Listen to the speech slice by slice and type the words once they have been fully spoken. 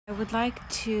I would like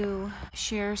to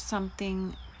share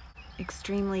something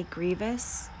extremely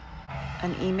grievous.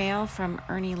 An email from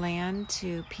Ernie Land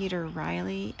to Peter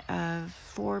Riley of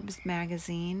Forbes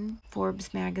magazine.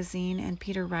 Forbes magazine and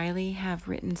Peter Riley have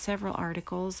written several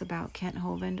articles about Kent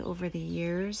Hovind over the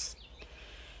years.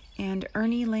 And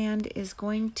Ernie Land is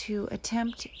going to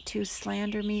attempt to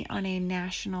slander me on a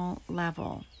national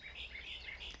level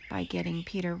by getting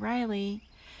Peter Riley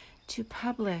to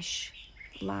publish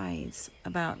lies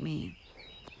about me.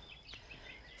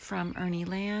 From Ernie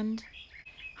Land.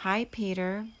 Hi,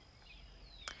 Peter.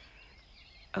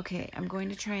 Okay, I'm going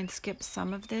to try and skip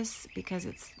some of this because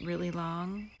it's really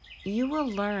long. You will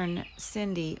learn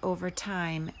Cindi over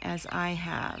time as I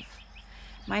have.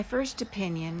 My first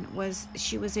opinion was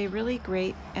she was a really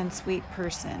great and sweet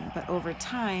person, but over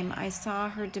time I saw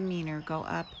her demeanor go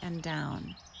up and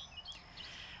down.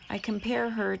 I compare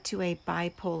her to a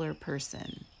bipolar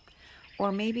person,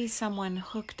 or maybe someone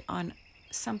hooked on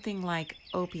something like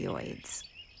opioids.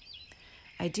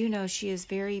 I do know she is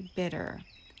very bitter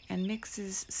and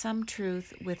mixes some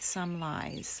truth with some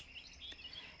lies.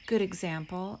 Good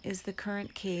example is the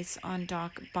current case on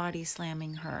Doc body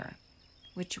slamming her,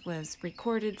 which was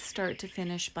recorded start to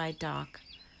finish by Doc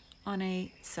on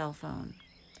a cell phone.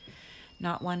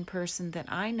 Not one person that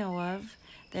I know of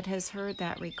that has heard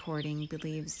that recording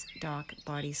believes Doc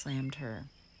body slammed her.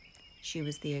 She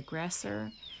was the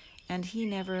aggressor, and he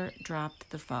never dropped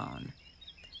the phone.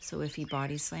 So if he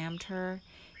body slammed her,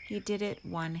 he did it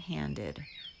one-handed.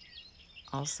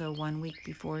 Also, 1 week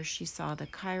before she saw the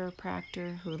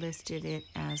chiropractor who listed it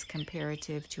as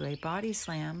comparative to a body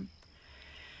slam,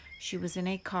 she was in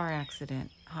a car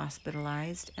accident,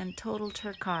 hospitalized, and totaled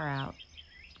her car out,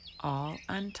 all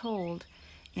untold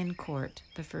in court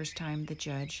the first time the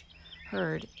judge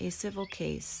heard a civil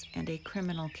case and a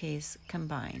criminal case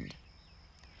combined.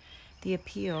 The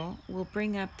appeal will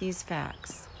bring up these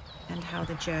facts and how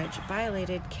the judge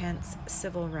violated Kent's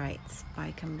civil rights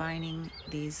by combining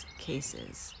these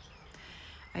cases.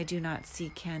 I do not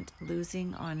see Kent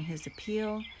losing on his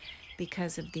appeal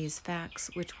because of these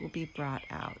facts which will be brought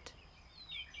out.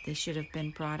 They should have been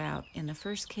brought out in the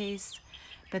first case,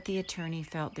 but the attorney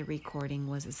felt the recording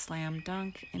was a slam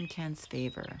dunk in Kent's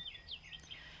favor.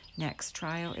 Next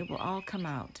trial, it will all come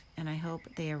out, and I hope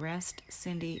they arrest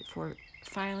Cindi for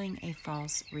filing a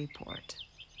false report.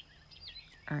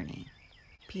 Ernie.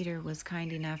 Peter was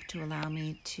kind enough to allow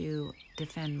me to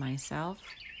defend myself.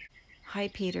 Hi,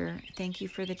 Peter. Thank you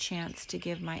for the chance to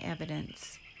give my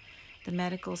evidence. The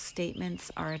medical statements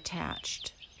are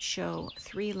attached. Show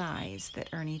 3 lies that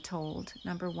Ernie told.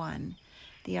 Number 1,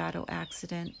 the auto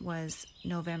accident was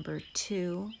November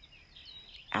 2,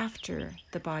 after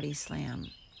the body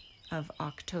slam of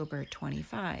October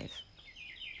 25.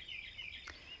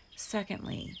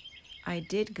 Secondly, I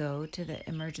did go to the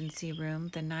emergency room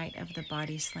the night of the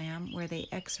body slam where they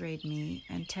x-rayed me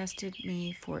and tested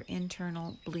me for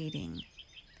internal bleeding,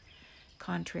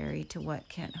 contrary to what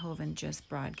Kent Hovind just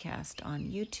broadcast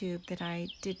on YouTube that I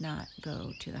did not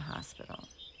go to the hospital.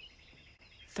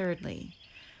 Thirdly,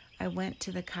 I went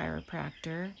to the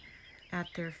chiropractor at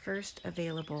their first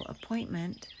available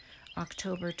appointment,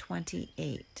 October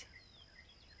 28,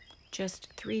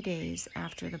 just 3 days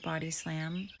after the body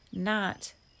slam,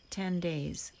 not 10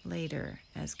 days later,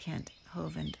 as Kent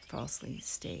Hovind falsely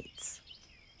states.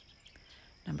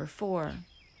 Number 4,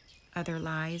 other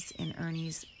lies in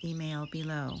Ernie's email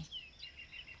below.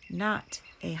 Not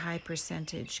a high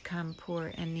percentage come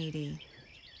poor and needy.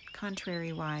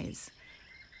 Contrary-wise,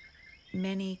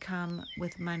 many come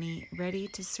with money ready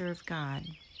to serve God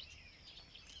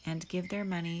and give their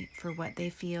money for what they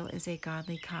feel is a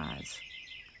godly cause.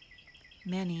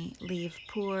 Many leave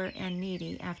poor and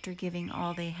needy after giving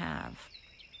all they have,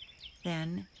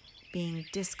 then being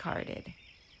discarded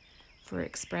for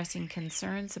expressing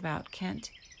concerns about Kent,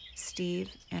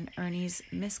 Steve, and Ernie's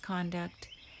misconduct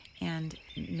and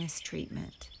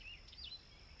mistreatment.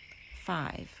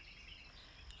 5,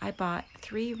 I bought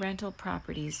 3 rental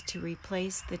properties to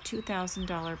replace the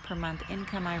 $2,000 per month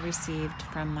income I received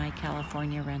from my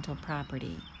California rental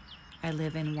property. I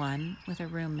live in one with a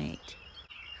roommate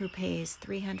who pays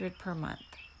 $300 per month.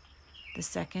 The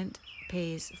second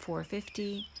pays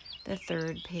 $450, the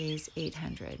third pays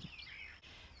 $800.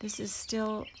 This is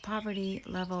still poverty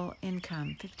level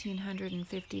income,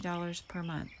 $1,550 per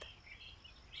month.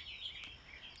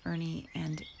 Ernie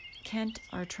and Kent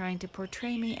are trying to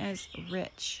portray me as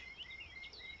rich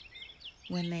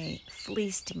when they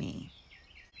fleeced me.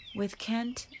 With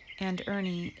Kent and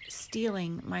Ernie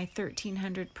stealing my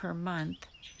 $1,300 per month,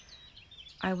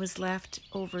 I was left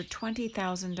over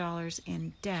 $20,000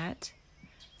 in debt,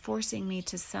 forcing me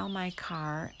to sell my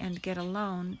car and get a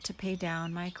loan to pay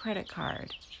down my credit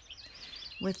card.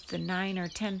 With the $9,000 or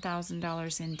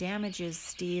 $10,000 in damages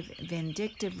Steve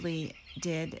vindictively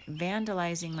did,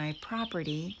 vandalizing my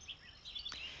property,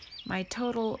 my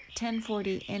total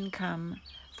 1040 income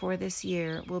for this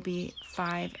year will be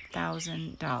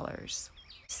 $5,000.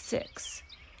 6.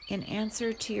 In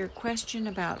answer to your question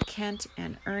about Kent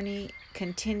and Ernie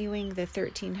continuing the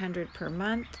 $1,300 per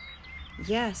month,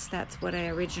 yes, that's what I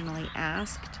originally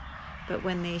asked, but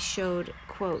when they showed,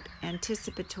 quote,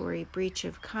 anticipatory breach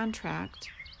of contract,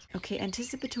 okay,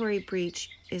 anticipatory breach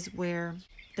is where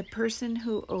the person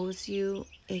who owes you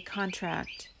a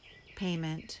contract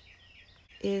payment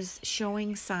is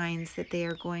showing signs that they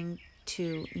are going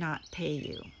to not pay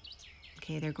you.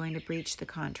 Okay, they're going to breach the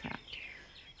contract.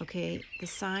 Okay, the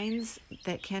signs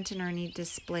that Kent and Ernie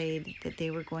displayed that they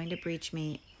were going to breach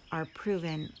me are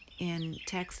proven in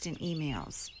text and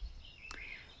emails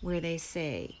where they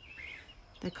say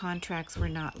the contracts were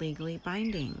not legally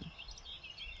binding.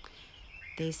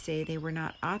 They say they were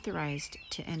not authorized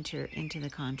to enter into the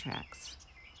contracts.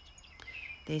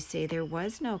 They say there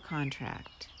was no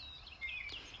contract.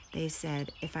 They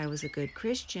said if I was a good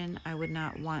Christian, I would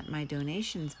not want my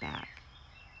donations back.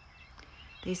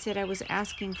 They said I was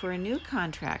asking for a new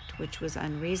contract, which was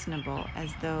unreasonable,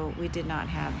 as though we did not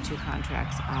have 2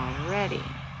 contracts already.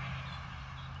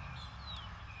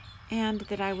 And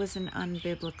that I was an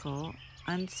unbiblical,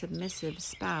 unsubmissive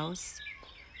spouse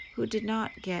who did not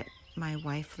get my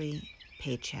wifely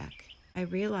paycheck. I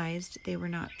realized they were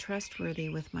not trustworthy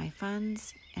with my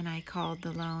funds, and I called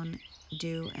the loan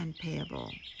due and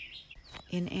payable.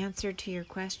 In answer to your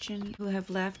question, who have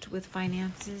left with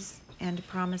finances and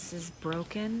promises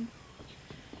broken,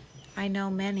 I know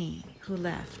many who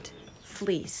left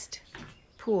fleeced,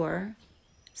 poor,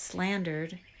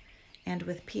 slandered, and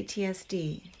with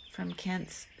PTSD from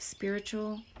Kent's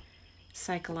spiritual,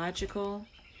 psychological,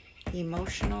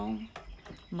 emotional,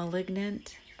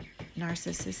 malignant,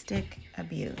 narcissistic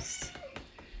abuse,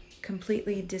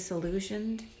 completely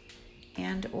disillusioned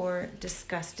and or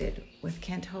disgusted with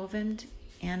Kent Hovind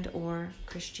and or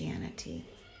Christianity.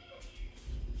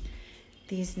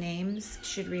 These names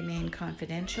should remain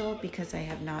confidential because I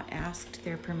have not asked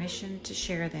their permission to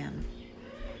share them.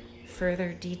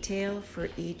 Further detail for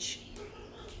each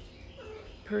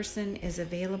person is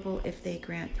available if they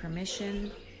grant permission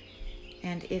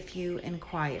and if you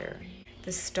inquire.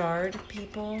 The starred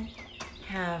people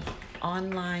have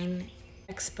online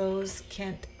expose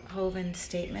Kent Hovind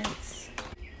statements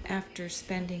after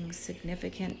spending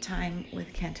significant time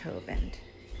with Kent Hovind.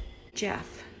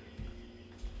 Jeff,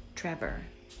 Trevor,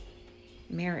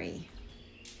 Mary,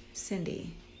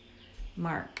 Cindy,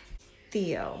 Mark,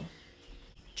 Theo,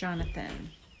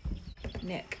 Jonathan,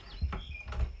 Nick,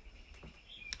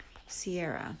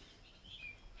 Sierra,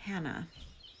 Hannah,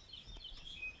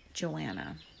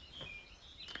 Joanna,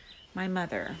 my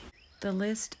mother. The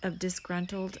list of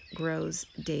disgruntled grows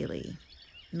daily.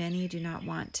 Many do not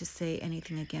want to say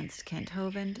anything against Kent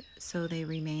Hovind, so they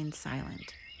remain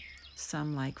silent.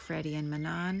 Some, like Freddie and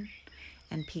Manon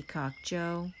and Peacock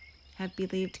Joe, have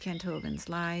believed Kent Hovind's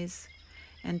lies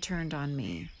and turned on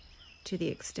me to the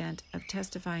extent of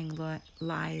testifying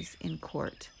lies in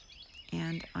court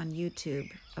and on YouTube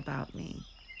about me.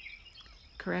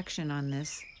 Correction on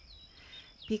this.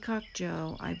 Peacock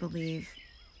Joe, I believed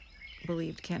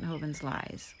Kent Hovind's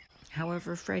lies.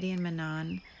 However, Freddie and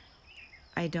Manon,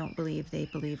 I don't believe they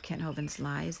believe Kent Hovind's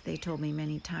lies. They told me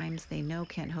many times they know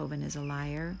Kent Hovind is a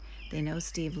liar. They know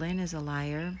Steve Lynn is a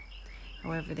liar.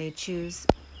 However, they choose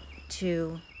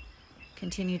to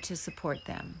continue to support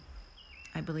them.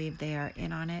 I believe they are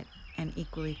in on it and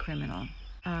equally criminal.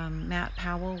 Matt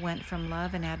Powell went from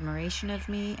love and admiration of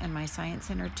me and my Science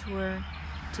Center tour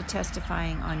to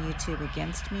testifying on YouTube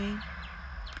against me.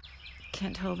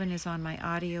 Kent Hovind is on my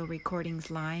audio recordings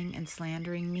lying and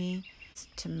slandering me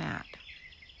to Matt,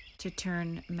 to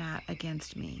turn Matt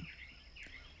against me.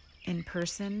 In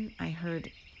person, I heard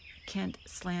Kent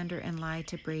slander and lie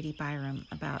to Brady Byram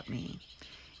about me.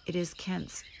 It is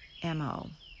Kent's MO.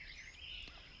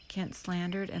 Kent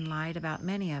slandered and lied about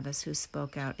many of us who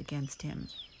spoke out against him.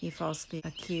 He falsely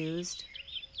accused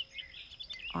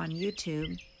on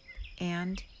YouTube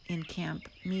and in camp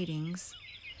meetings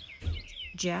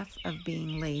Jeff of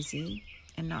being lazy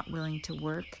and not willing to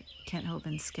work Kent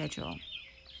Hovind's schedule.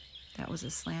 That was a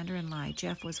slander and lie.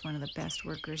 Jeff was one of the best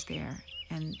workers there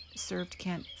and served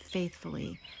Kent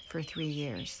faithfully for 3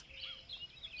 years.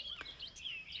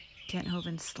 Kent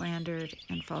Hovind slandered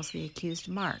and falsely accused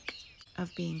Mark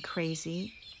of being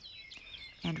crazy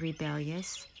and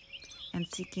rebellious and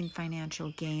seeking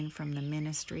financial gain from the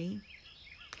ministry,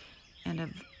 and of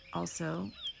also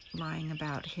lying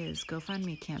about his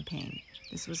GoFundMe campaign.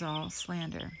 This was all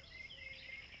slander.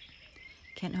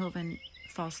 Kent Hovind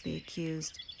falsely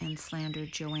accused and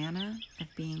slandered Joanna of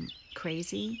being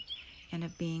crazy and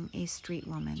of being a street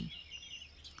woman.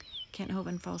 Kent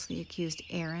Hovind falsely accused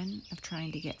Aaron of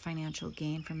trying to get financial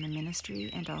gain from the ministry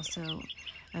and also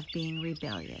of being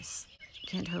rebellious.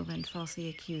 Kent Hovind falsely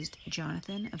accused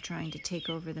Jonathan of trying to take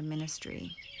over the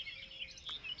ministry.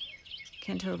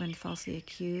 Kent Hovind falsely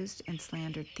accused and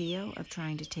slandered Theo of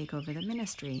trying to take over the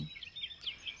ministry.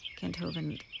 Kent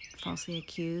Hovind falsely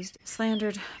accused,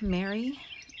 slandered Mary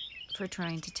for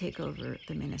trying to take over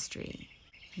the ministry.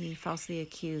 He falsely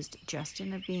accused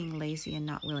Justin of being lazy and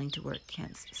not willing to work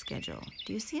Kent's schedule.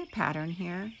 Do you see a pattern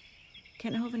here?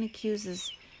 Kent Hovind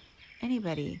accuses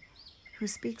anybody who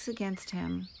speaks against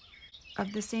him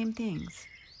of the same things.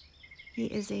 He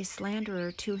is a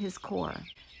slanderer to his core.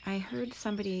 I heard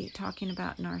somebody talking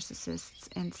about narcissists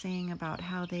and saying about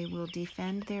how they will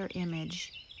defend their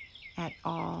image at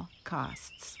all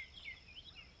costs.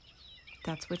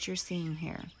 That's what you're seeing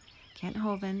here. Kent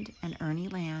Hovind and Ernie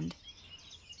Land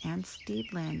and Steve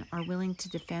Lynn are willing to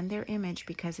defend their image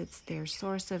because it's their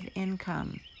source of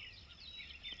income.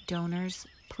 Donors,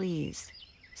 please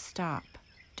stop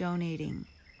donating.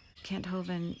 Kent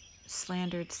Hovind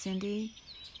slandered Cindi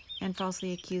and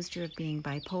falsely accused her of being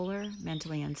bipolar,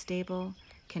 mentally unstable,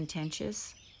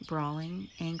 contentious, brawling,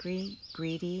 angry,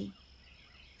 greedy,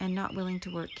 and not willing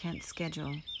to work Kent's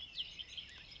schedule.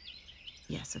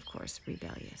 Yes, of course,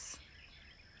 rebellious.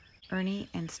 Ernie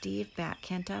and Steve back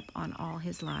Kent up on all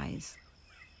his lies.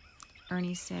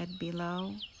 Ernie said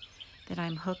below that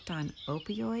I'm hooked on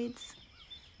opioids.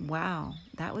 Wow,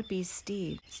 that would be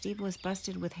Steve. Steve was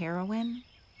busted with heroin.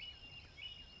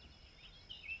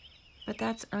 But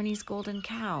that's Ernie's golden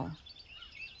cow.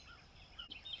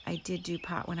 I did do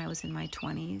pot when I was in my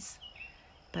 20s,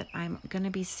 but I'm going to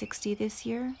be 60 this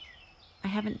year. I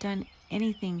haven't done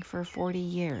anything for 40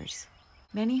 years.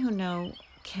 Many who know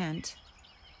Kent,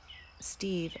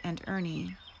 Steve, and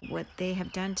Ernie, what they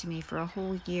have done to me for a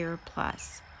whole year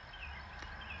plus,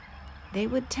 they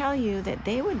would tell you that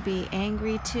they would be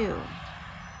angry too.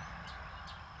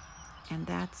 And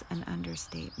that's an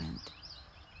understatement.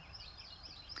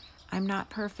 I'm not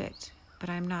perfect, but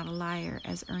I'm not a liar,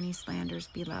 as Ernie slanders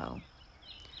below.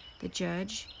 The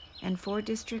judge and 4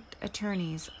 district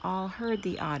attorneys all heard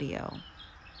the audio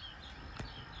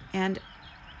and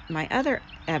my other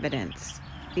evidence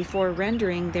before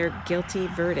rendering their guilty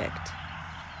verdict.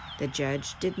 The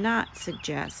judge did not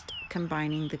suggest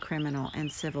combining the criminal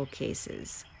and civil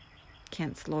cases.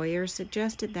 Kent's lawyer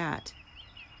suggested that.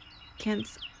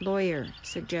 Kent's lawyer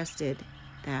suggested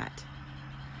that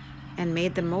and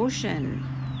made the motion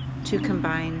to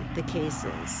combine the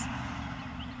cases.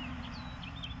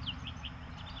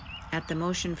 At the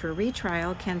motion for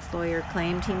retrial, Kent's lawyer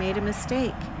claimed he made a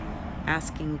mistake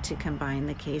asking to combine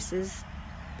the cases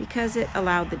because it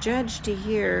allowed the judge to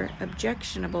hear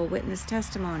objectionable witness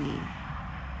testimony.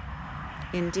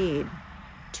 Indeed,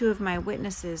 2 of my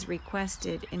witnesses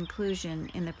requested inclusion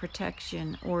in the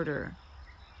protection order,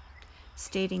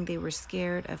 stating they were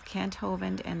scared of Kent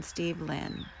Hovind and Steve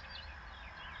Lynn.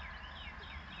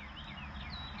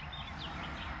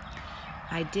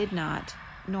 I did not,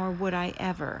 nor would I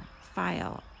ever,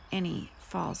 file any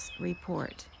false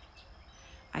report.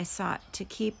 I sought to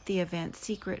keep the event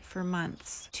secret for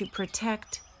months to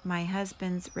protect my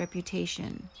husband's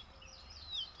reputation.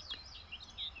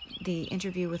 The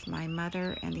interview with my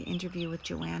mother and the interview with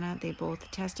Joanna, they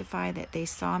both testify that they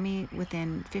saw me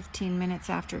within 15 minutes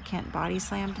after Kent body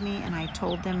slammed me, and I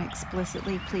told them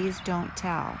explicitly, please don't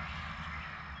tell.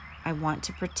 I want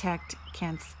to protect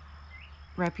Kent's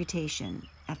reputation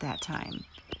at that time.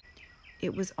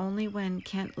 It was only when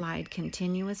Kent lied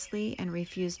continuously and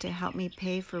refused to help me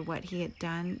pay for what he had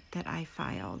done that I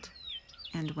filed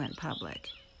and went public.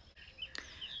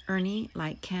 Ernie,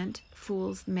 like Kent,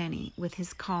 fools many with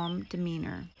his calm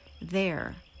demeanor.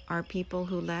 There are people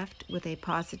who left with a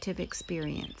positive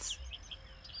experience,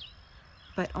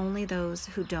 but only those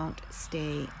who don't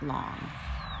stay long.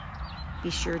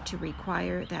 Be sure to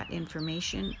require that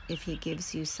information if he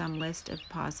gives you some list of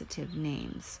positive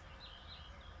names.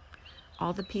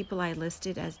 All the people I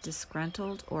listed as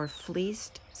disgruntled or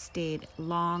fleeced stayed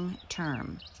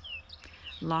long-term,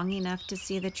 long enough to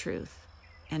see the truth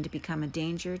and to become a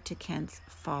danger to Kent's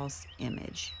false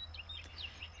image.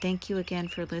 Thank you again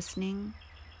for listening.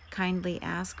 Kindly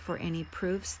ask for any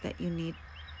proofs that you need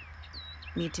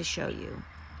me to show you.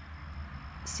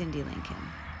 Cindy Lincoln.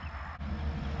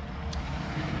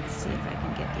 Let's see if I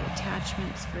can get the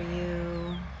attachments for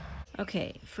you.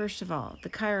 Okay, first of all, the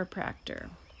chiropractor.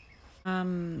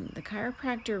 The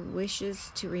chiropractor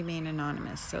wishes to remain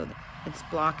anonymous, so it's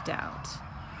blocked out.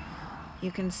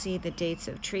 You can see the dates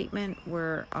of treatment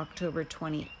were October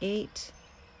 28,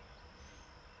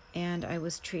 and I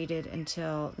was treated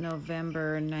until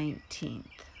November 19th.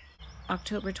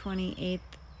 October 28th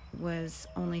was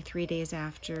only 3 days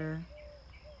after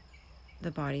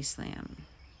the body slam.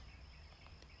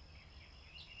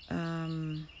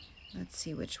 Let's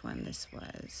see which one this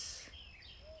was.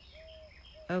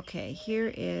 Okay,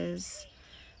 here is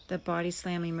the body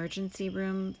slam emergency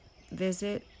room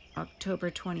visit, October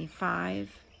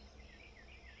 25.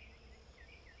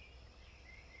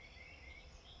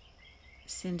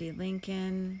 Cindi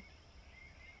Lincoln.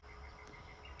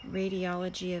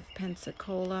 Radiology of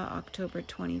Pensacola, October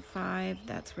 25.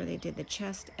 That's where they did the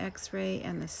chest x-ray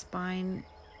and the spine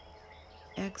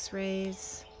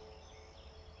x-rays.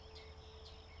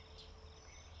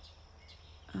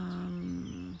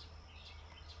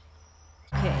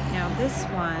 Okay, now this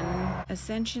one,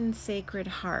 Ascension Sacred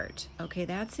Heart. Okay,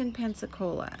 that's in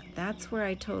Pensacola. That's where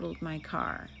I totaled my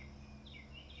car.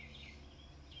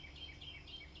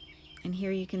 And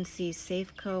here you can see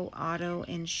Safeco Auto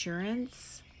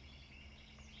Insurance.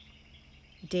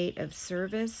 Date of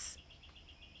service,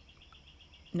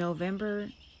 November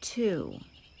 2.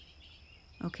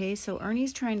 Okay, so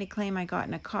Ernie's trying to claim I got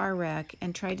in a car wreck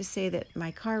and tried to say that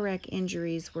my car wreck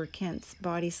injuries were Kent's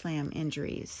body slam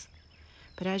injuries.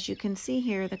 But as you can see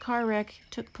here, the car wreck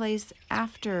took place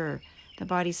after the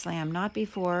body slam, not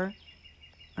before.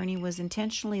 Ernie was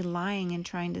intentionally lying and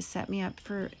trying to set me up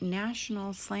for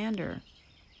national slander.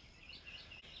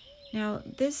 Now,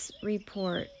 this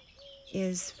report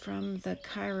is from the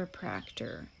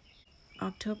chiropractor.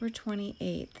 October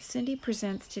 28th. Cindi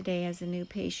presents today as a new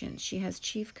patient. She has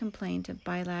chief complaint of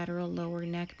bilateral lower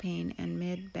neck pain and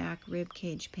mid-back rib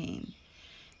cage pain.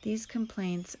 These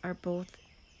complaints are both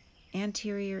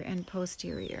anterior and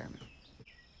posterior.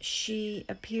 She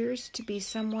appears to be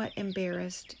somewhat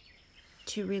embarrassed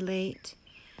to relate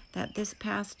that this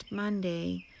past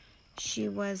Monday she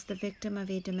was the victim of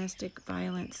a domestic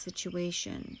violence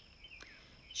situation.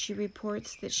 She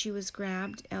reports that she was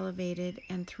grabbed, elevated,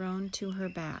 and thrown to her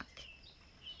back.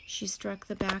 She struck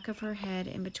the back of her head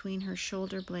in between her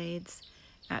shoulder blades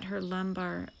at her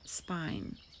lumbar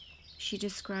spine. She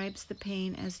describes the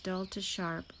pain as dull to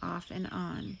sharp, off and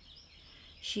on.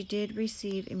 She did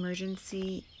receive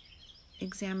emergency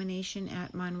examination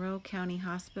at Monroe County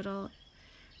Hospital,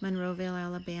 Monroeville,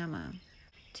 Alabama.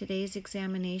 Today's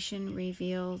examination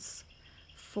reveals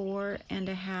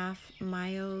 4.5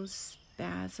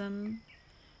 myospasm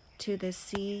to the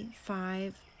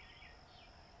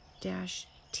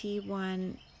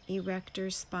C5-T1 erector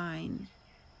spine,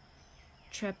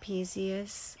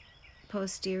 trapezius,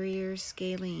 posterior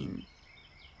scalene,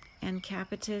 and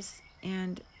capitis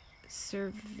and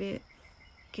cervicus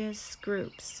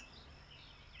groups.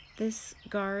 This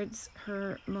guards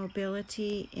her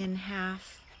mobility in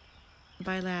half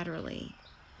bilaterally.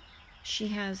 She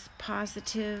has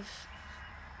positive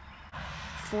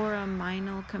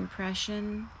foraminal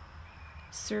compression,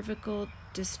 cervical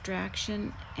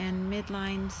distraction, and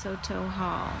midline Soto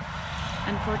Hall.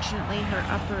 Unfortunately, her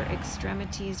upper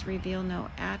extremities reveal no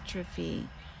atrophy.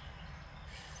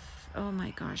 Oh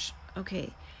my gosh.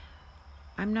 Okay.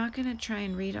 I'm not going to try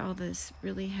and read all this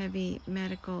really heavy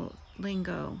medical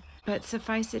lingo, but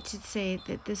suffice it to say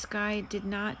that this guy did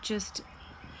not just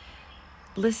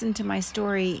listen to my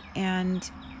story and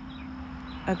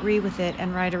agree with it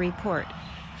and write a report.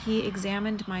 He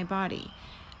examined my body.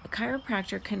 A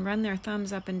chiropractor can run their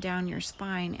thumbs up and down your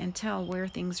spine and tell where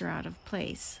things are out of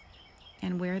place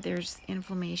and where there's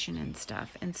inflammation and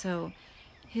stuff. And so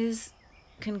his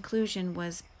conclusion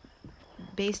was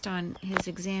based on his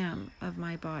exam of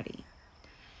my body.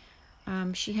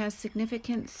 She has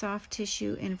significant soft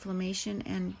tissue inflammation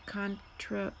and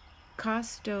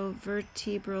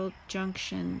costovertebral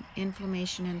junction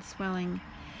inflammation and swelling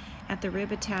at the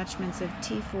rib attachments of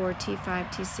T4,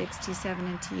 T5, T6, T7,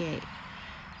 and T8.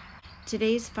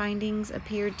 Today's findings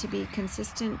appeared to be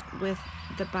consistent with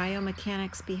the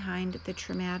biomechanics behind the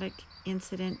traumatic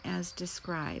incident as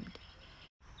described.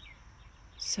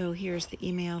 So here's the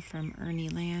email from Ernie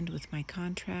Land with my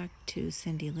contract to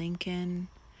Cindi Lincoln.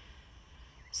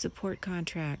 Support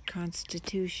contract,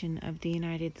 Constitution of the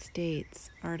United States,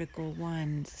 Article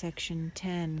 1, Section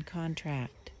 10,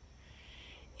 contract.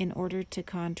 In order to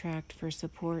contract for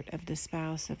support of the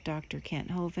spouse of Dr.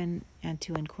 Kent Hovind and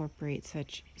to incorporate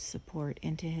such support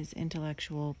into his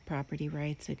intellectual property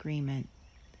rights agreement.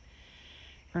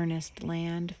 Ernest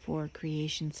Land for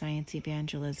Creation Science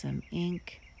Evangelism,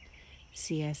 Inc.,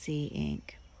 CSE,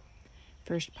 Inc.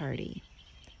 First party.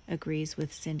 agrees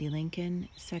with Cindy Lincoln,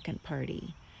 second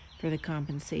party, for the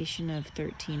compensation of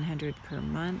 $1,300 per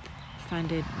month,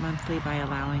 funded monthly by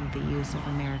allowing the use of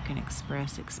American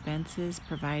Express expenses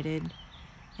provided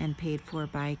and paid for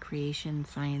by Creation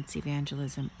Science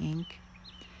Evangelism, Inc.,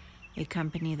 a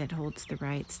company that holds the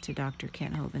rights to Dr.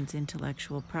 Kent Hovind's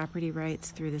intellectual property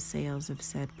rights through the sales of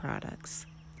said products.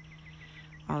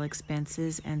 All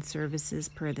expenses and services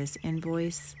per this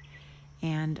invoice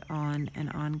and on an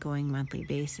ongoing monthly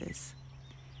basis.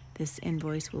 This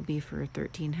invoice will be for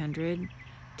 $1,300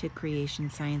 to Creation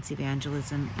Science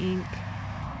Evangelism, Inc.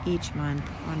 each month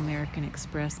on American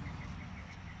Express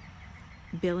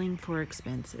billing for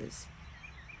expenses.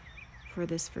 For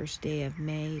this first day of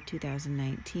May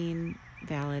 2019,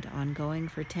 valid ongoing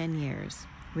for 10 years,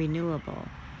 renewable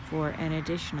for an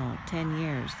additional 10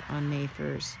 years on May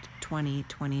 1st,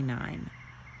 2029.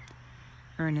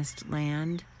 Ernest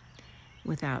Land,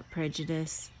 without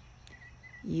prejudice,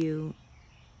 UCC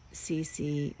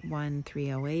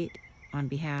 1308, on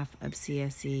behalf of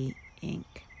CSE, Inc.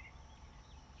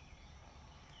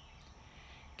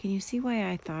 Can you see why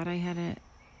I thought I had a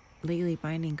legally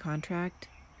binding contract?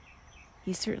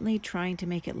 He's certainly trying to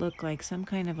make it look like some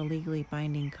kind of a legally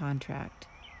binding contract.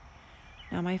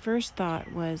 Now, my first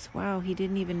thought was, wow, he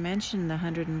didn't even mention the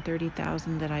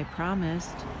 $130,000 that I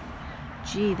promised.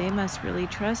 Gee, they must really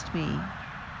trust me.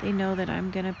 They know that I'm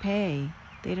gonna pay.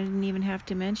 They didn't even have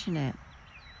to mention it.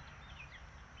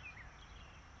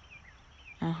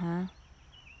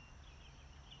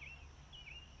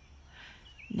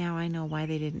 Now I know why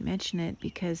they didn't mention it,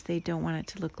 because they don't want it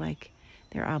to look like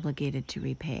they're obligated to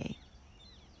repay.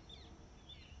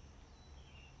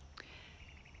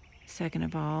 Second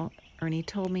of all, Ernie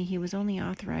told me he was only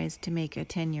authorized to make a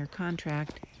 10-year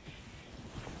contract.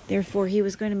 Therefore, he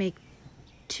was going to make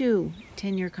 2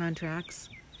 10-year contracts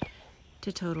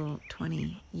to total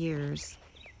 20 years.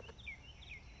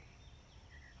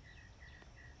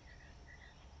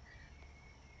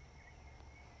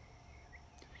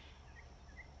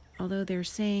 Although they're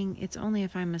saying it's only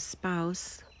if I'm a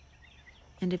spouse,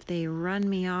 and if they run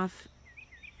me off,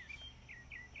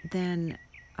 then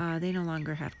they no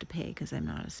longer have to pay because I'm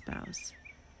not a spouse.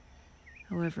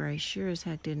 However, I sure as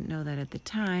heck didn't know that at the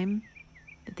time,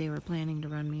 that they were planning to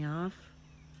run me off.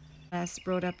 I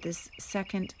wrote up this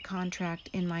second contract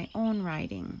in my own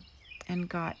writing and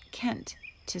got Kent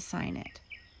to sign it.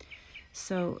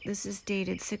 So this is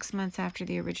dated 6 months after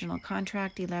the original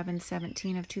contract,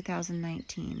 11/17 of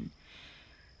 2019.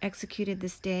 Executed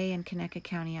this day in Conecuh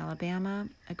County, Alabama.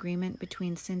 Agreement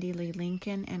between Cindy Lee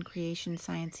Lincoln and Creation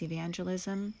Science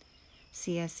Evangelism,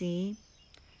 CSE,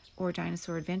 or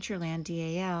Dinosaur Adventureland,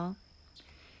 DAL,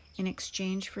 in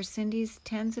exchange for Cindy's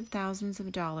tens of thousands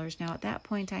of dollars. Now, at that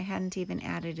point, I hadn't even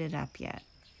added it up yet.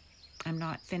 I'm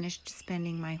not finished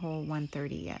spending my whole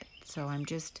 $130 yet, so I'm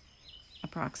just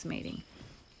approximating.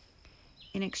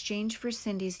 In exchange for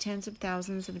Cindy's tens of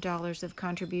thousands of dollars of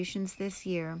contributions this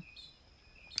year,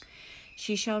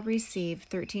 she shall receive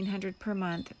 $1,300 per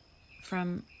month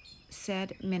from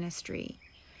said ministry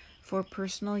for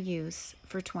personal use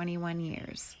for 21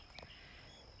 years.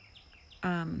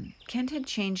 Kent had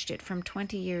changed it from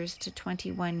 20 years to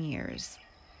 21 years.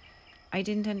 I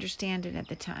didn't understand it at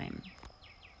the time.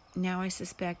 Now I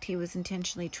suspect he was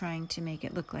intentionally trying to make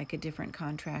it look like a different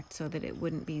contract so that it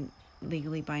wouldn't be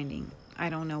legally binding. I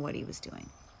don't know what he was doing,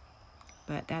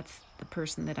 but that's the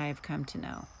person that I have come to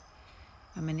know.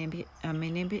 A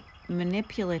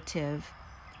manipulative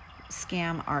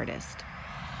scam artist.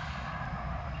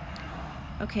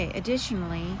 Okay,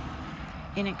 additionally,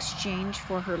 in exchange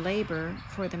for her labor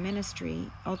for the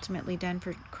ministry, ultimately done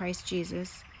for Christ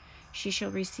Jesus, she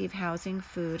shall receive housing,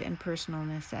 food, and personal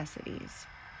necessities.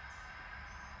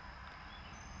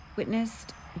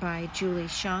 Witnessed by Julie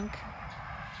Shunk,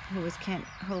 who was Kent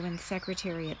Hovind's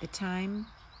secretary at the time.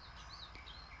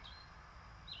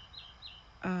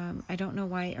 I don't know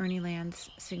why Ernie Land's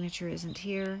signature isn't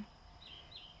here.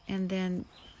 And then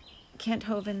Kent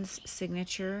Hovind's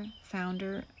signature,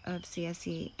 founder of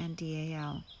CSE and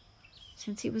DAL.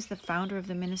 Since he was the founder of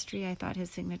the ministry, I thought his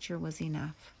signature was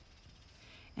enough.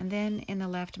 And then in the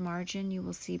left margin, you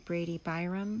will see Brady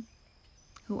Byram,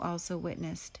 who also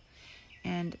witnessed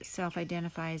and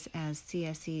self-identifies as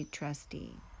CSE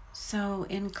trustee. So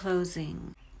in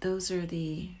closing, those are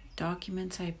the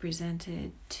documents I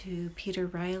presented to Peter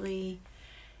Riley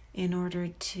in order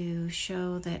to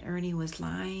show that Ernie was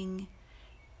lying,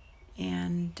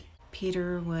 and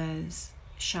Peter was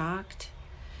shocked.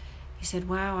 He said,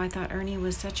 wow, I thought Ernie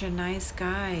was such a nice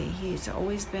guy. He's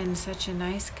always been such a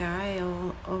nice guy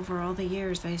over all the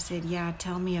years. I said, yeah,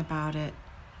 tell me about it.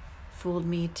 Fooled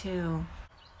me too.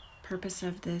 Purpose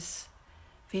of this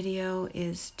video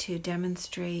is to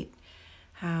demonstrate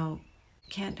how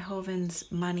Kent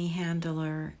Hovind's money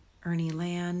handler, Ernie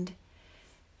Land,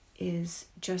 is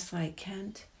just like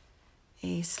Kent,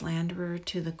 a slanderer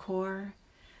to the core,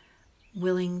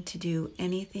 willing to do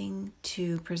anything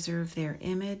to preserve their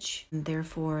image, and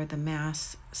therefore the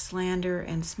mass slander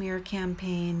and smear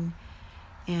campaign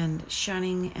and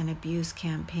shunning and abuse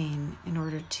campaign in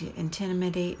order to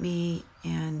intimidate me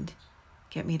and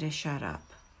get me to shut up.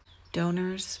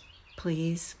 Donors,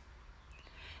 please.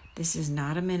 This is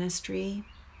not a ministry.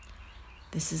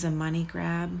 This is a money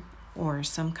grab or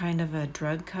some kind of a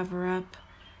drug cover-up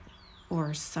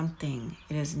or something.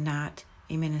 It is not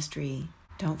a ministry.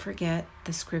 Don't forget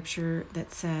the scripture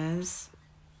that says,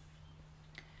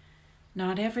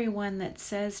 "Not everyone that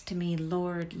says to me,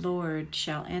 Lord, Lord,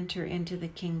 shall enter into the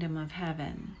kingdom of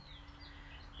heaven,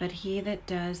 but he that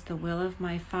does the will of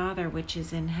my Father which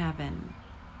is in heaven.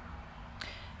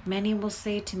 Many will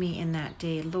say to me in that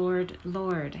day, Lord,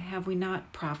 Lord, have we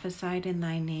not prophesied in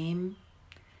thy name?"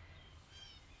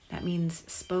 That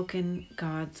means spoken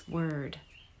God's word.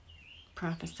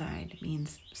 Prophesied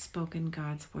means spoken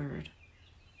God's word.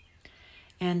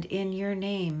 "And in your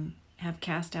name have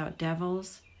cast out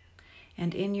devils,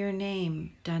 and in your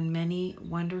name done many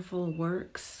wonderful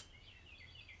works."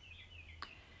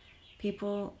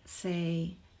 People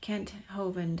say, Kent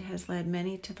Hovind has led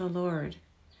many to the Lord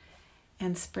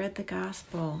and spread the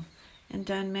gospel and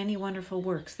done many wonderful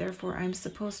works. Therefore, I'm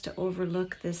supposed to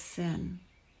overlook this sin.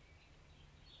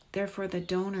 Therefore, the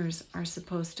donors are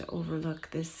supposed to overlook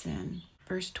this sin.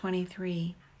 Verse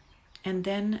 23, "And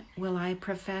then will I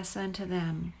profess unto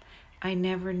them, I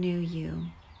never knew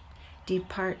you.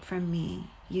 Depart from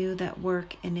me, you that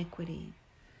work iniquity."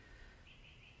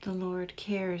 The Lord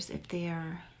cares if they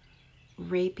are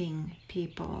raping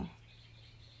people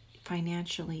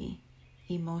financially,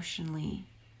 emotionally,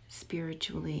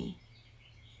 spiritually,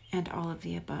 and all of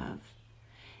the above.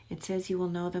 It says you will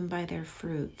know them by their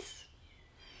fruits.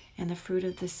 And the fruit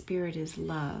of the Spirit is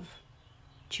love,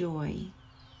 joy,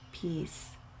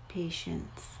 peace,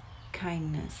 patience,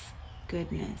 kindness,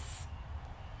 goodness.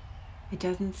 It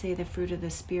doesn't say the fruit of the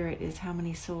Spirit is how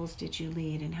many souls did you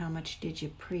lead and how much did you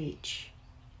preach.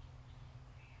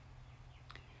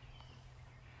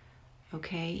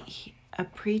 Okay, a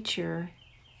preacher,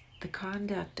 the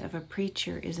conduct of a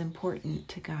preacher is important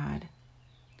to God.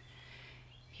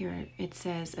 Here it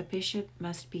says, "A bishop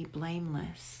must be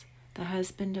blameless, the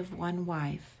husband of one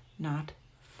wife, not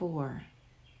 4.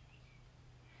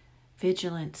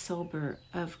 Vigilant, sober,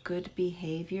 of good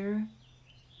behavior."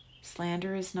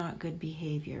 Slander is not good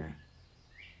behavior.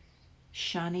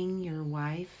 Shunning your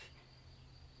wife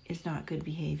is not good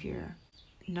behavior.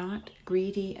 "Not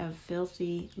greedy of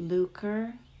filthy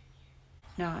lucre,"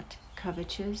 not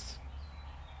covetous.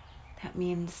 That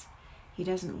means he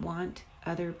doesn't want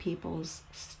other people's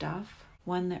stuff.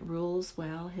 One that rules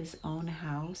well his own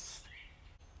house.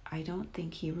 I don't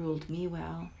think he ruled me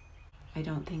well. I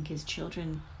don't think his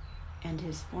children and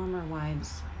his former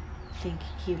wives think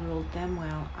he ruled them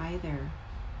well either,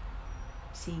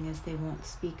 seeing as they won't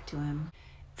speak to him.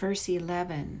 Verse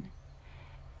 11,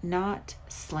 "Not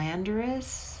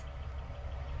slanderous,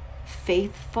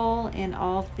 faithful in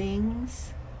all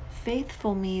things."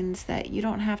 Faithful means that you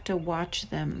don't have to watch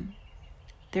them.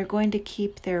 They're going to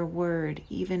keep their word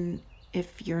even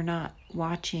if you're not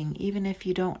watching, even if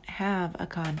you don't have a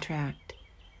contract.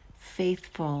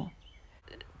 Faithful.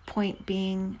 Point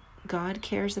being, God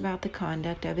cares about the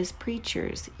conduct of his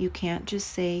preachers. You can't just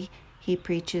say he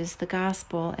preaches the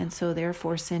gospel and so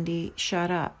therefore, Cindi,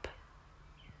 shut up.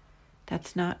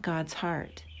 That's not God's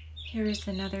heart. Here is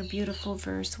another beautiful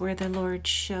verse where the Lord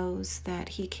shows that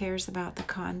he cares about the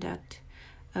conduct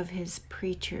of his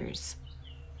preachers.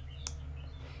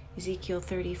 Ezekiel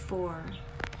 34,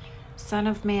 "Son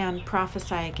of man,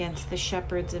 prophesy against the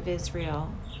shepherds of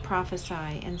Israel.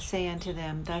 Prophesy and say unto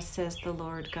them, Thus says the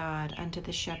Lord God unto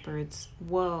the shepherds,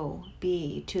 Woe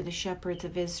be to the shepherds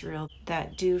of Israel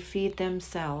that do feed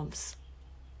themselves.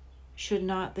 Should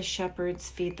not the shepherds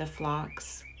feed the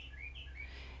flocks?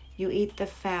 You eat the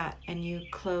fat, and you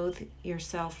clothe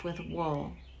yourself with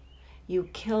wool. You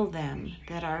kill them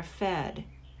that are fed,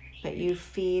 but you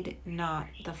feed not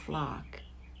the flock.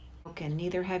 And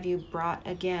neither have you brought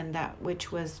again that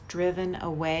which was driven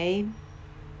away,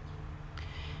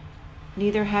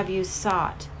 neither have you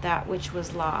sought that which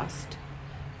was lost,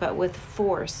 but with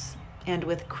force and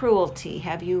with cruelty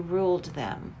have you ruled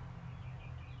them.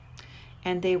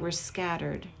 And they were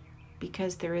scattered,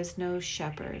 because there is no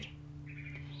shepherd.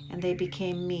 And they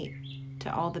became meat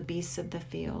to all the beasts of the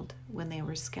field when they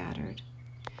were scattered.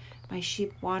 My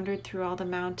sheep wandered through all the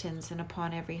mountains and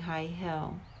upon every high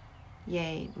hill.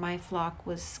 Yea, my flock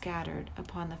was scattered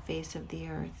upon the face of the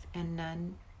earth, and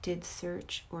none did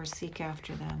search or seek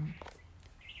after them.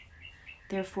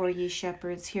 Therefore, ye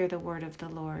shepherds, hear the word of the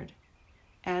Lord.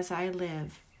 As I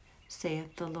live,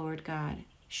 saith the Lord God,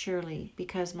 surely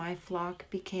because my flock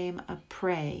became a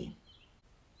prey.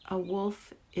 A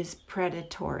wolf is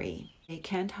predatory.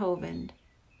 Kent Hovind,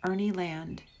 Ernie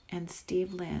Land, and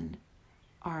Steve Lynn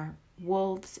are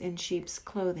wolves in sheep's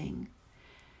clothing.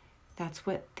 That's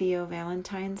what Theo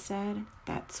Valentine said.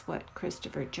 That's what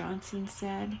Christopher Johnson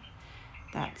said.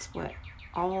 That's what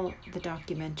all the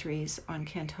documentaries on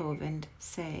Kent Hovind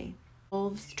say.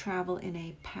 Wolves travel in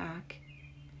a pack,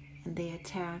 and they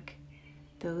attack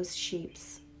those sheep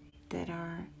that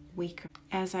are weaker.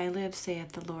 As I live,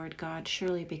 saith the Lord God,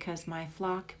 surely because my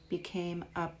flock became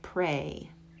a prey,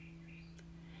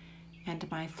 and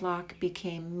my flock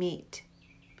became meat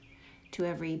to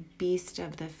every beast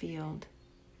of the field,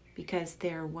 because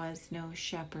there was no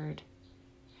shepherd.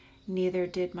 Neither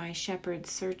did my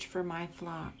shepherds search for my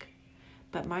flock,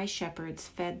 but my shepherds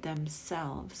fed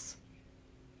themselves,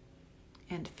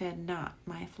 and fed not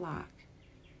my flock.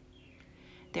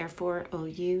 Therefore, O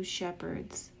you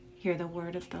shepherds, hear the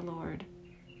word of the Lord.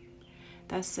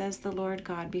 Thus says the Lord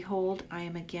God, behold, I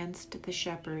am against the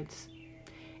shepherds,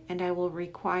 and I will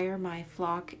require my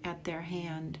flock at their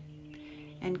hand,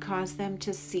 and cause them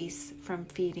to cease from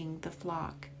feeding the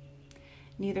flock.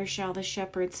 Neither shall the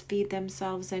shepherds feed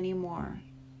themselves any more,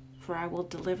 for I will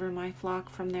deliver my flock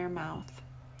from their mouth,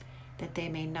 that they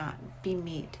may not be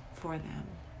meat for them.